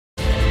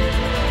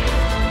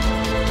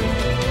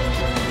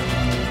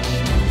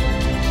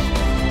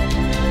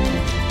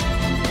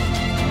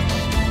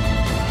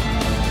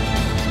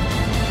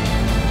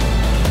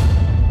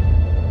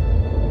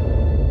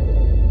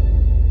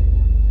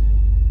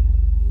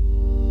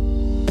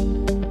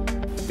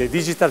The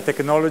digital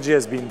technology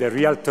has been the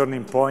real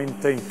turning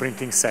point in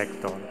printing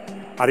sector.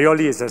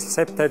 Arioli has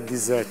accepted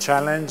this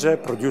challenge,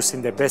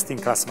 producing the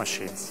best-in-class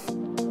machines.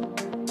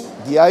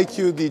 The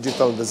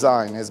IQ-Digital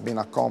design has been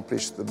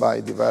accomplished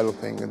by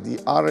developing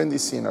the R&D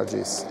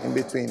synergies in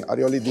between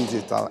Arioli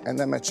Digital and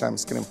MHM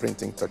screen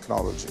printing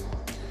technology.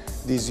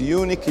 This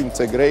unique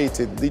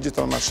integrated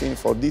digital machine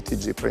for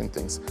DTG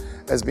printings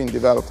has been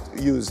developed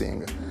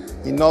using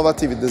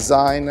innovative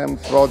design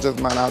and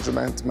project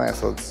management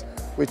methods,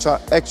 which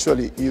are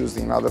actually used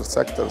in other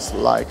sectors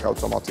like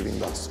automotive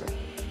industry.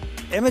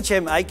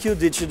 MHM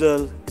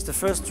IQ-Digital is the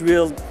first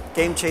real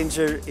game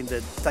changer in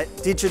the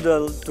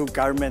digital to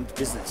garment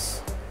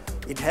business.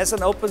 It has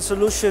an open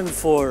solution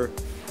for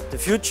the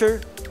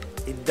future.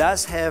 It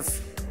does have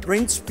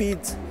print speed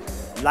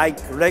like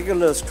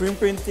regular screen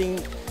printing,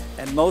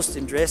 and most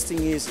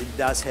interesting is it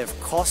does have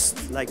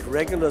cost like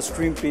regular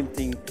screen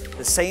printing,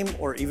 the same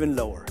or even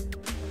lower.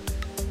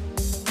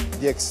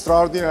 The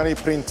extraordinary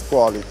print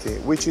quality,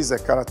 which is a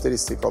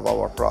characteristic of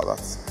our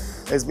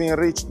products, has been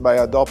reached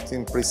by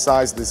adopting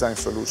precise design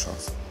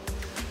solutions,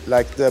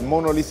 like the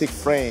monolithic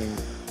frame,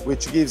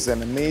 which gives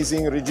an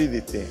amazing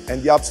rigidity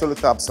and the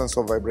absolute absence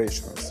of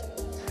vibrations,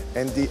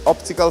 and the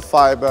optical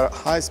fiber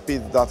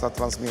high-speed data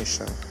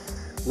transmission,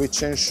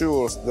 which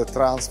ensures the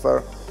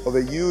transfer of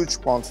a huge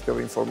quantity of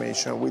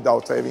information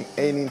without having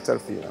any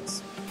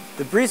interference.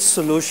 The bridge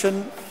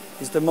solution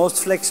is the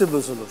most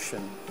flexible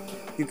solution.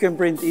 You can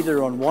print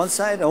either on one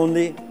side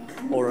only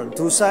or on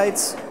two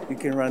sides. You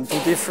can run two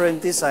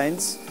different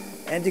designs,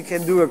 and you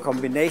can do a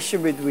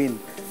combination between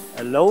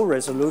a low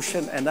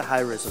resolution and a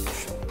high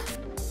resolution.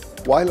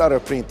 While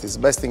Arioprint is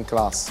best in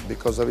class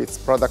because of its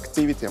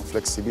productivity and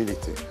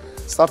flexibility,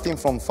 starting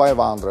from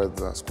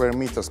 500 square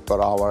meters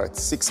per hour at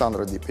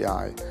 600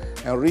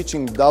 dpi and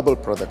reaching double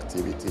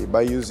productivity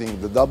by using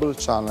the double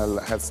channel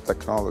heads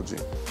technology,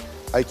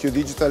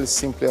 IQ-Digital is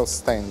simply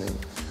outstanding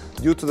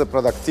due to the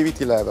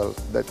productivity level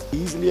that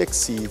easily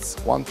exceeds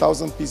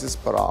 1000 pieces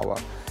per hour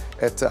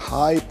at a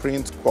high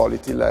print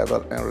quality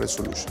level and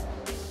resolution.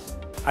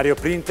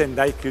 Arioprint and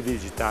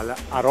IQ-Digital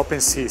are open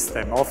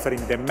systems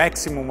offering the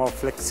maximum of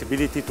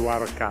flexibility to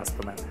our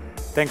customers,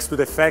 thanks to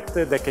the fact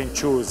they can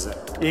choose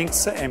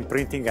inks and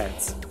printing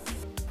heads.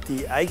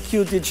 The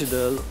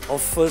IQ-Digital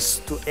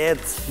offers to add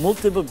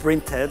multiple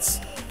print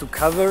heads to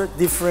cover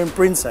different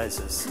print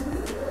sizes.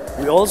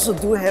 We also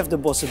do have the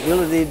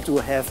possibility to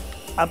have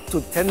up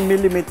to 10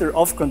 mm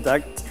off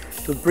contact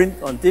to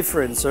print on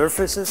different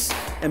surfaces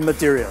and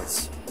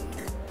materials.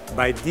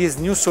 By this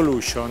new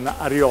solution,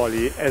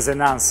 Arioli has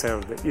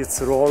answered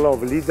its role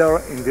of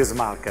leader in this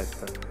market,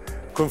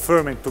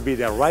 confirming to be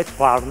the right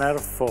partner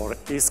for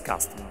its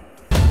customers.